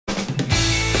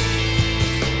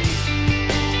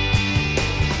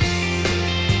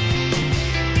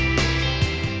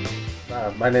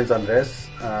My name's Andres.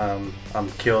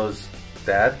 I'm Kyo's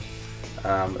dad,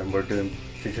 and we're doing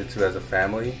jiu-jitsu as a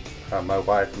family. My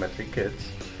wife and my 3 kids.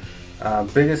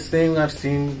 Biggest thing I've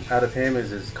seen out of him is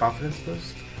his confidence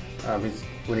boost.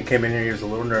 When he came in here, he was a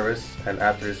little nervous, and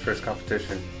after his first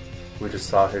competition, we just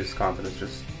saw his confidence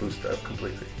just boost up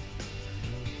completely.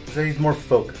 So he's more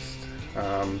focused,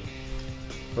 a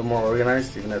little more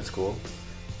organized, even at school.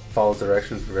 Follows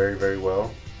directions very, very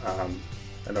well.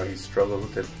 I know he's struggled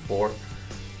with it before,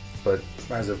 but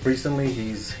as of recently,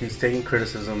 he's taking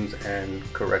criticisms and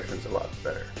corrections a lot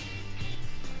better.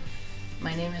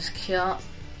 My name is Kyo.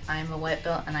 I am a white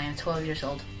belt and I am 12 years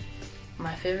old.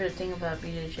 My favorite thing about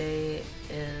BJJ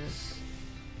is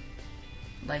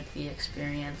like the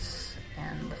experience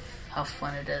and how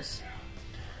fun it is.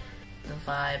 The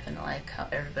vibe and like how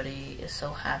everybody is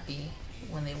so happy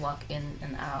when they walk in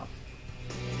and out.